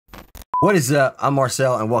What is up? I'm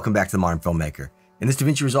Marcel and welcome back to the Modern Filmmaker. In this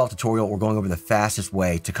Davinci Resolve tutorial, we're going over the fastest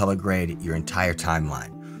way to color grade your entire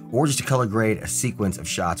timeline, or just to color grade a sequence of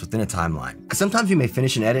shots within a timeline. Because sometimes you may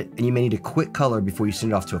finish an edit and you may need a quick color before you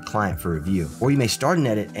send it off to a client for review. Or you may start an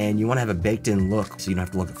edit and you want to have a baked in look so you don't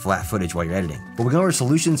have to look at flat footage while you're editing. But we're going over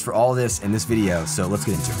solutions for all this in this video, so let's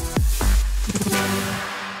get into it.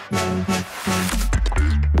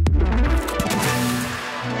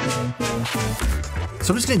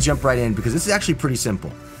 So I'm just going to jump right in because this is actually pretty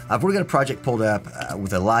simple. I've already got a project pulled up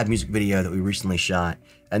with a live music video that we recently shot,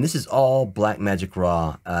 and this is all Blackmagic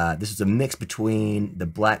Raw. This is a mix between the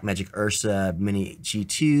Blackmagic Ursa Mini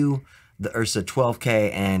G2, the Ursa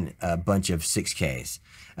 12K, and a bunch of 6Ks.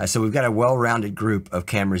 So we've got a well-rounded group of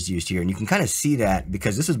cameras used here, and you can kind of see that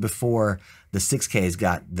because this was before the 6Ks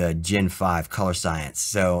got the Gen 5 color science.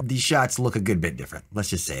 So these shots look a good bit different. Let's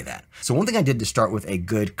just say that. So one thing I did to start with a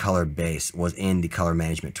good color base was in the color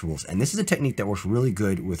management tools. And this is a technique that works really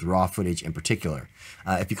good with raw footage in particular.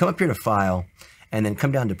 If you come up here to File and then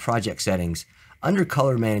come down to Project Settings, under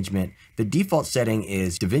Color Management, the default setting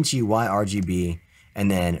is Davinci YRGB and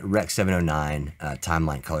then Rec 709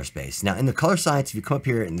 timeline color space. Now in the color science, if you come up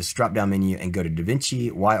here in this drop down menu and go to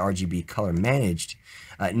Davinci YRGB color managed,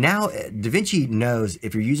 now Davinci knows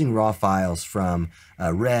if you're using raw files from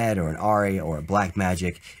a Red or an ARRI or a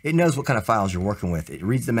Blackmagic, it knows what kind of files you're working with. It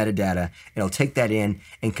reads the metadata, it'll take that in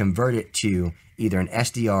and convert it to either an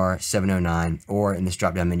SDR 709 or in this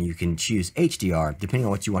drop down menu you can choose HDR depending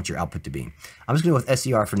on what you want your output to be. I'm just going to go with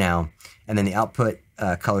SDR for now, and then the output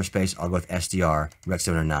color space I'll go with SDR Rec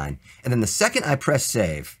 709. And then the second I press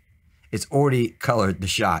save, it's already colored the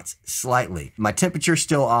shots slightly. My temperature's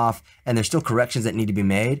still off and there's still corrections that need to be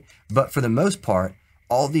made, but for the most part,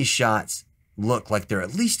 all these shots look like they're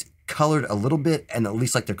at least colored a little bit and at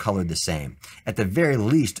least like they're colored the same. At the very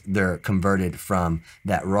least, they're converted from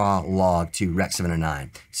that raw log to Rec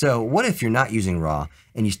 709. So what if you're not using raw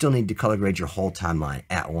and you still need to color grade your whole timeline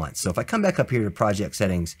at once? So if I come back up here to project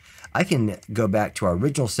settings, I can go back to our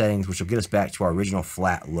original settings, which will get us back to our original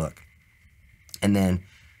flat look. And then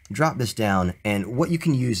drop this down, and what you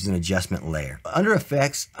can use is an adjustment layer. Under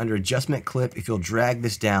effects, under adjustment clip, if you'll drag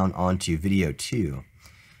this down onto video 2,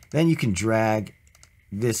 then you can drag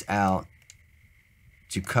this out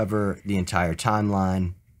to cover the entire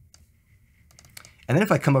timeline. And then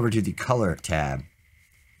if I come over to the color tab,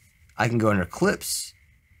 I can go under clips.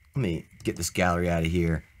 Let me get this gallery out of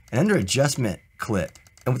here. And under adjustment clip,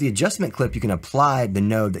 and with the adjustment clip, you can apply the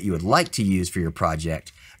node that you would like to use for your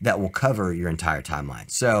project that will cover your entire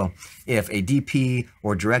timeline. So if a DP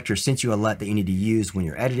or director sent you a LUT that you need to use when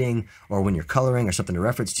you're editing or when you're coloring or something to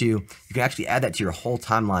reference to, you can actually add that to your whole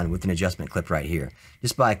timeline with an adjustment clip right here.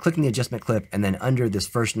 Just by clicking the adjustment clip and then under this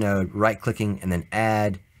first node, right clicking and then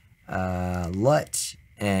add LUT.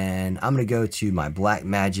 And I'm gonna go to my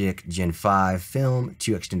Blackmagic Gen 5 film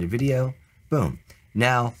to extended video. Boom.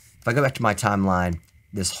 Now, if I go back to my timeline,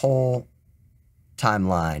 this whole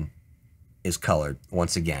timeline is colored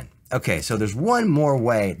once again. Okay, so there's one more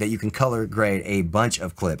way that you can color grade a bunch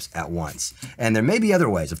of clips at once. And there may be other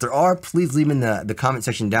ways. If there are, please leave them in the comment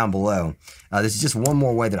section down below. This is just one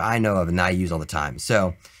more way that I know of and I use all the time.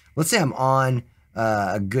 So let's say I'm on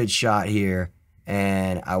a good shot here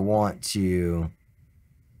and I want to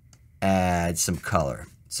add some color.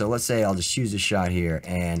 So let's say I'll just choose a shot here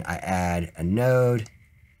and I add a node.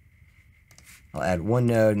 I'll add one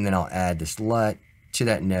node and then I'll add this LUT to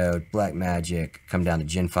that node, Blackmagic, come down to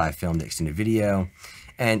Gen 5 film to extended video.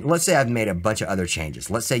 And let's say I've made a bunch of other changes.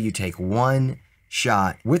 Let's say you take one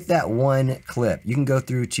shot with that one clip. You can go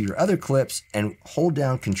through to your other clips and hold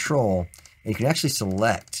down Control, and you can actually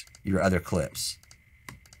select your other clips.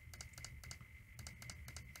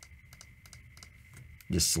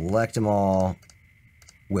 Just select them all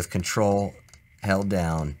with Control held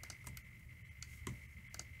down.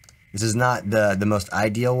 This is not the most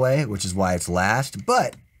ideal way, which is why it's last,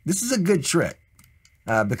 but this is a good trick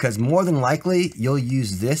because more than likely you'll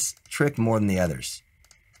use this trick more than the others.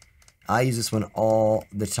 I use this one all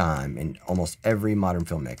the time in almost every modern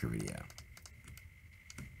filmmaker video.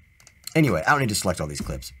 Anyway, I don't need to select all these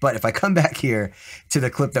clips, but if I come back here to the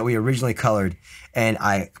clip that we originally colored and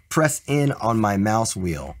I press in on my mouse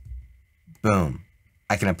wheel, boom,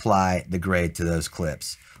 I can apply the grade to those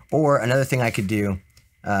clips. Or another thing I could do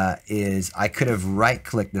is I could have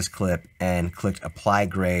right-clicked this clip and clicked Apply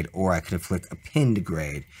Grade, or I could have clicked Append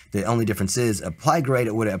Grade. The only difference is Apply Grade,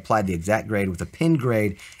 it would have applied the exact grade. With Append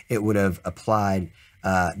Grade, it would have applied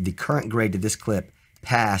the current grade to this clip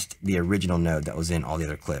past the original node that was in all the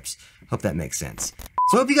other clips. Hope that makes sense.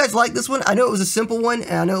 So I hope you guys liked this one. I know it was a simple one,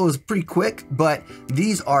 and I know it was pretty quick, but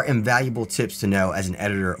these are invaluable tips to know as an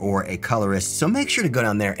editor or a colorist. So make sure to go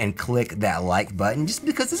down there and click that like button, just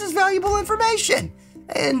because this is valuable information.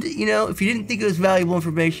 And, you know, if you didn't think it was valuable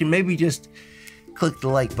information, maybe just click the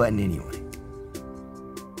like button anyway.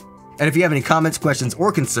 And if you have any comments, questions,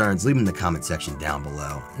 or concerns, leave them in the comment section down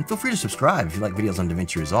below. And feel free to subscribe if you like videos on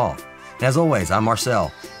Davinci Resolve. And as always, I'm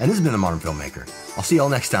Marcel, and this has been The Modern Filmmaker. I'll see y'all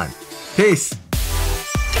next time. Peace!